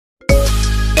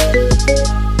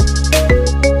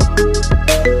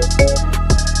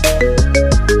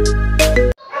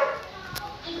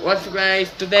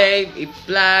guys, today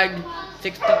i-vlog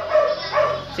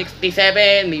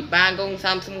 67, may bagong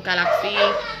Samsung Galaxy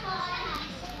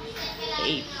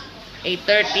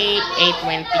A30,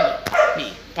 A20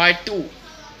 part 2.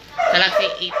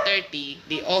 Galaxy A30,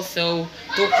 they also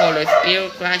two colors, pure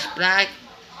crush black,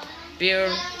 pure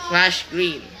crush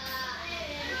green.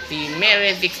 The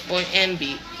mirror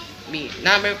 6.MB,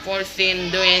 number 4 scene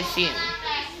dual scene.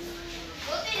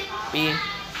 The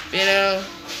final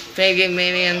 5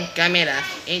 million cameras,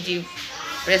 80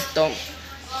 Prism,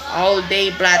 all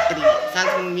day battery,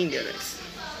 Samsung mirrors.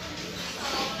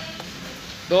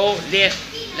 Go live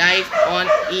on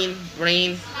in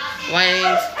brain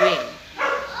wiring screen.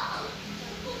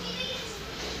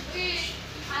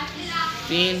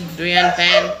 Screen dual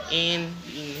fan in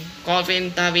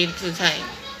coffin tablet design.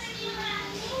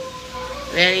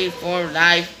 Ready for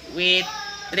live with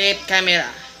trip camera.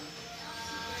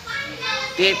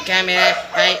 Trip camera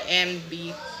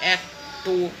IMB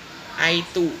f2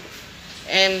 I2.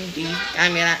 MB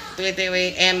camera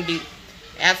 23 MB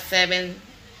f7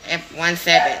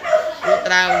 f17.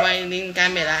 Ultra wide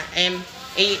camera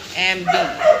AMB.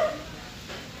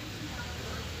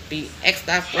 The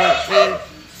extra footprint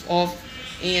of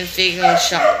in single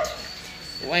shot.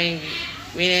 Winning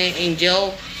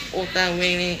angel, ultra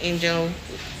winning angel,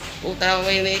 ultra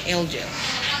winning angel.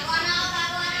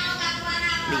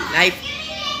 The live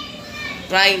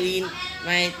brightly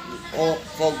light or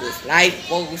focus. Live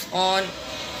focus on.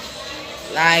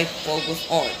 Live focus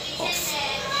on. Off.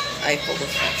 Live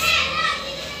focus off.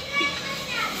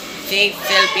 Take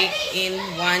selfie in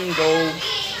one go.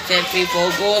 Selfie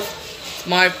focus.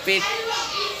 Smart fit.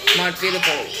 Smart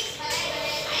beautiful.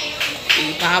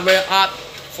 The power up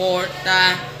for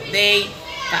the day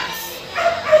pass.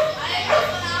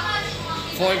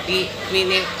 40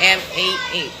 million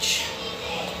mAh.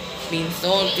 Being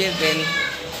sold different.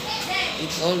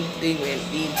 It's all different.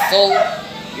 Being sold,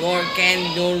 you can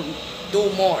do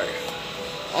more.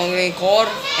 Only core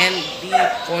and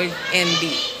D4MB.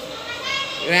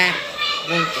 RAM,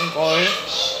 core,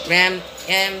 RAM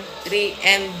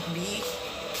M3MB,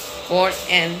 4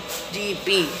 and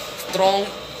GB. Strong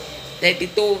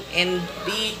 32 and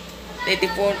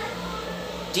D34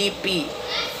 GP.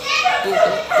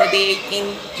 238 in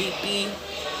GP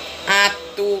up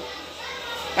to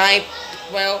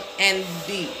 512 and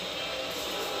D.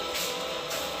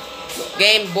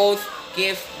 Game both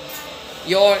give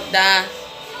your the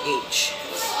age.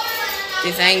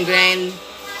 Design grand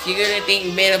security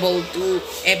available to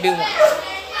everyone.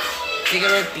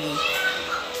 Security.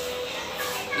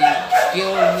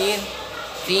 The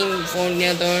team for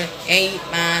another 8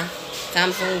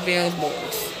 Samsung Film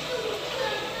boards.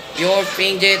 Your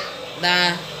finger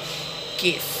the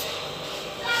kiss.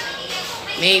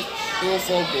 Made to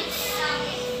focus.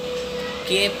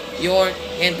 Keep your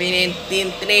convenient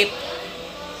team trip.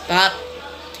 But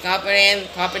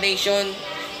cooperation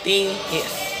thing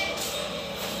is.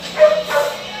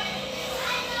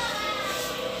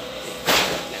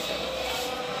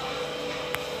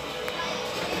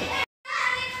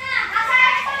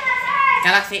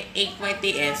 Galaxy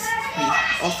A20s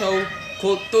also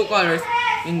cool two colors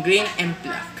in green and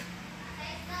black.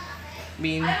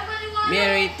 Being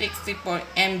very 64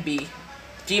 MB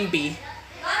GB.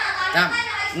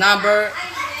 Number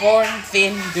 4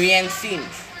 scene dual scene.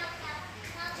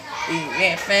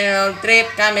 The final trip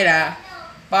camera,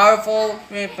 powerful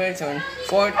person,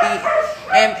 40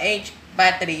 mAh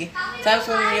battery,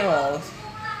 Samsung mirrors,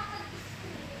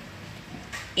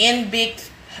 in big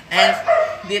and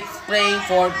display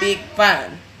for big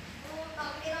fan.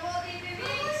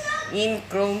 In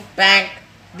compact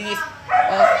disc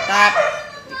of top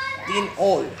in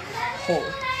all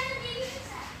hole.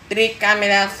 3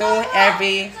 camera show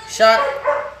every shot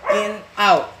in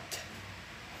out.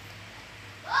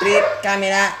 Trip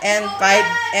camera and 5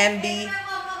 MB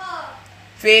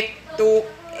fit 2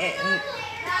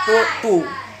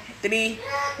 3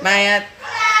 Maya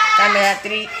camera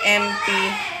 3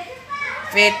 MP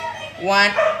fit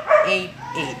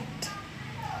 188.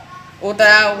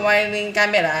 Ultra wide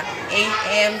camera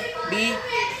AMB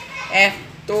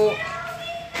f2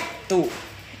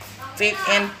 fit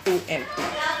M2 M2.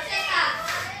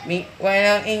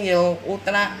 Wide angel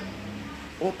ultra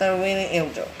wide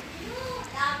angel.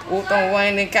 Ultra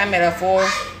wide camera 4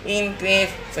 in 3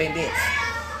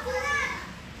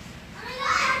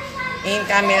 in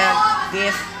camera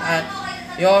this at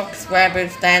your subscriber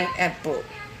stand and proof.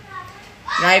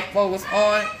 Live focus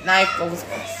on, live focus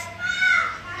off.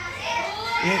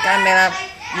 In camera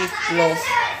is close.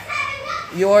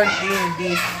 Your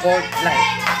this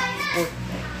spotlight.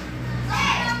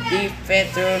 The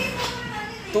feature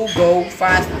to go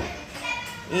fast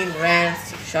in range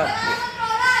shortly.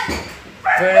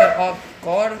 Further of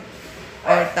core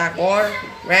octa-core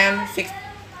RAM 6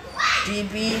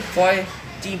 GB, 4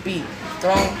 GB,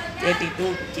 strong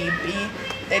 32 GB,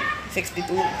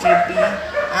 62 GB,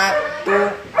 up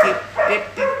to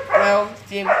 12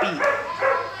 GB.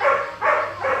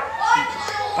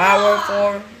 Power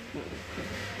for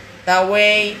the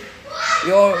way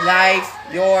your life,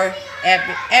 your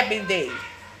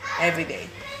every day.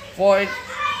 For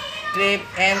clip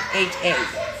and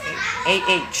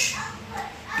AH.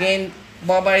 Gain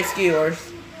mobile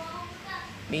skills.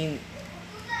 Mean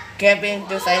Kevin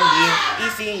to sign in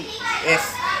easy is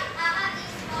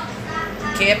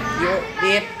keep your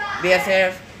deep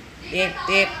better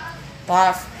deep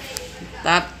tough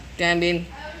top cabin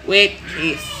with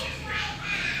his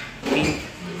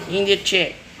in the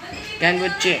check can we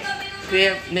check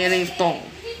clear nailing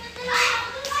stone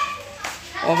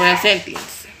over a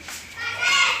sentence.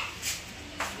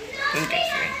 Okay,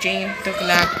 change to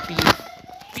clap peace.